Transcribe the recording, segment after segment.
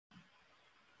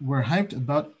we're hyped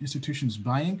about institutions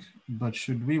buying, but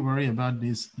should we worry about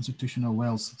these institutional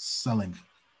whales selling?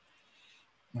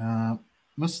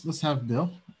 Let's have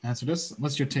Bill answer this.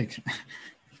 What's your take?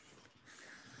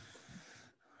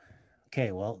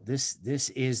 Okay, well, this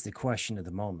is the question of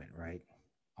the moment, right?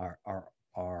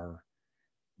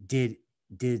 Did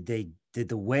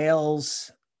the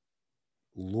whales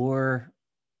lure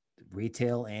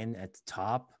retail in at the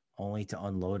top only to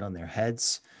unload on their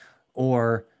heads,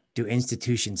 or do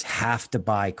institutions have to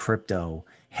buy crypto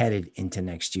headed into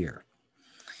next year?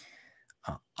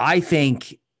 I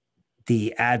think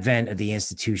the advent of the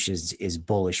institutions is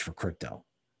bullish for crypto,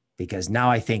 because now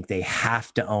I think they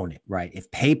have to own it, right?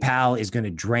 If PayPal is going to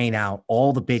drain out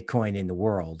all the Bitcoin in the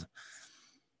world,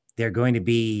 they're going to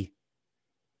be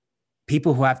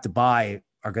people who have to buy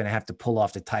are going to have to pull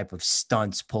off the type of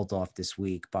stunts pulled off this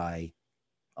week by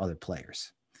other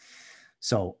players.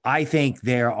 So I think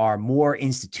there are more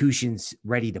institutions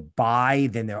ready to buy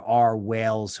than there are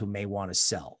whales who may want to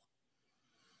sell.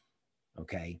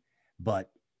 Okay. But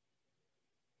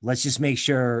let's just make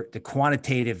sure the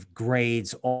quantitative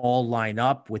grades all line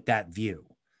up with that view.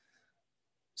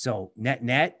 So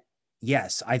net,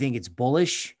 yes, I think it's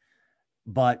bullish,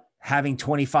 but having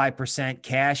 25%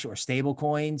 cash or stable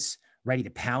coins ready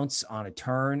to pounce on a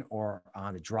turn or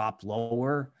on a drop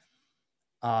lower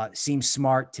seems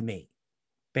smart to me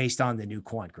based on the new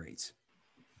quant grades.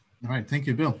 All right. Thank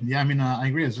you, Bill. Yeah, I mean, I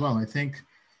agree as well. I think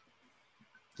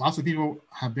lots of people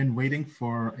have been waiting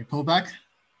for a pullback.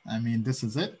 I mean, this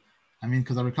is it. I mean,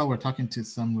 because I recall we're talking to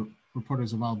some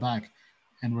reporters a while back,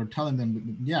 and we're telling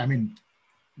them, yeah, I mean,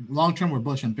 long-term we're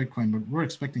bullish on Bitcoin, but we're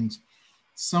expecting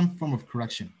some form of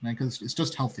correction, right? Because it's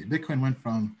just healthy. Bitcoin went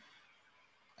from,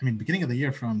 I mean, beginning of the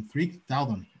year from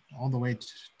 3,000 all the way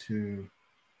to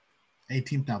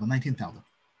 18,000, 19,000.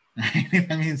 Right?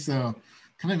 I mean, so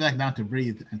coming back down to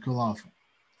breathe and cool off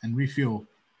and refuel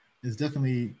is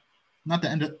definitely not the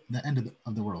end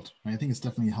of the world. Right? I think it's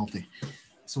definitely healthy.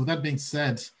 So with that being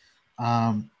said,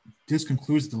 this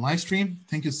concludes the live stream.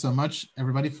 Thank you so much,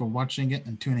 everybody, for watching it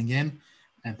and tuning in.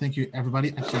 And thank you, everybody.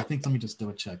 Actually, I think let me just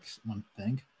double check one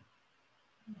thing.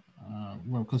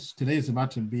 Well, because today is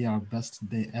about to be our best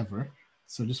day ever.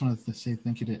 So just wanted to say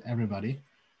thank you to everybody.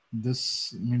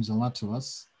 This means a lot to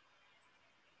us.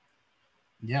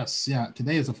 Yes, yeah.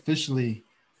 Today is officially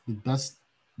the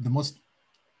most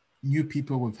new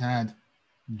people we've had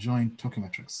join Token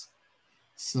Metrics.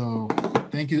 So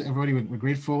thank you, everybody. We're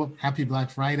grateful. Happy Black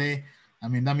Friday. I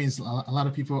mean, that means a lot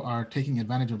of people are taking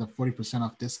advantage of the 40%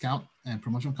 off discount and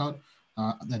promotion code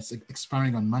that's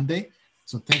expiring on Monday.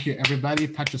 So thank you, everybody.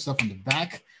 Pat yourself on the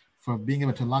back for being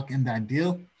able to lock in that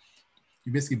deal.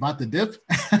 You basically bought the dip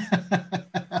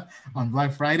on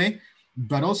Black Friday,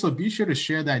 but also be sure to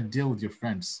share that deal with your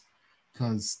friends,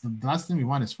 because the last thing we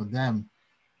want is for them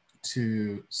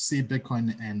to see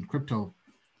Bitcoin and crypto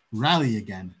rally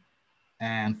again,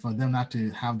 and for them not to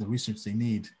have the research they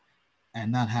need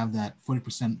and not have that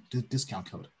 40%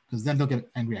 discount code, because then they'll get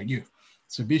angry at you.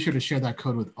 So be sure to share that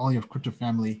code with all your crypto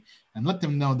family and let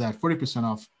them know that 40%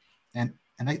 off and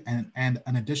an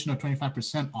additional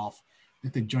 25% off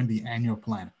if they join the annual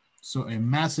plan. So a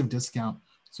massive discount.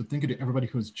 So thank you to everybody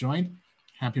who's joined.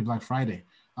 Happy Black Friday.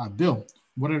 Bill,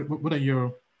 what are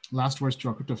your last words to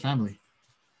our crypto family?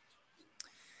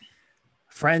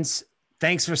 Friends,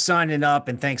 thanks for signing up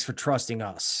and thanks for trusting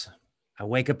us. I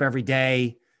wake up every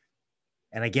day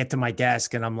and I get to my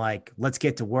desk and I'm like, let's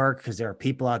get to work, because there are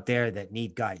people out there that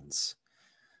need guidance.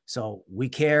 So we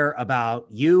care about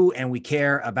you and we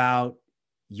care about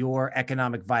your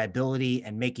economic viability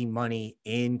and making money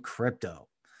in crypto.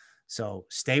 So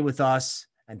stay with us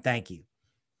and thank you.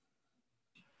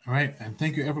 All right. And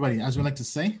thank you, everybody. As we like to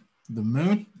say, the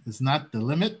moon is not the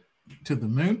limit to the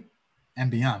moon and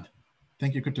beyond.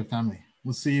 Thank you, crypto family.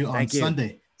 We'll see you on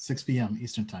Sunday, 6 p.m.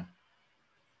 Eastern time.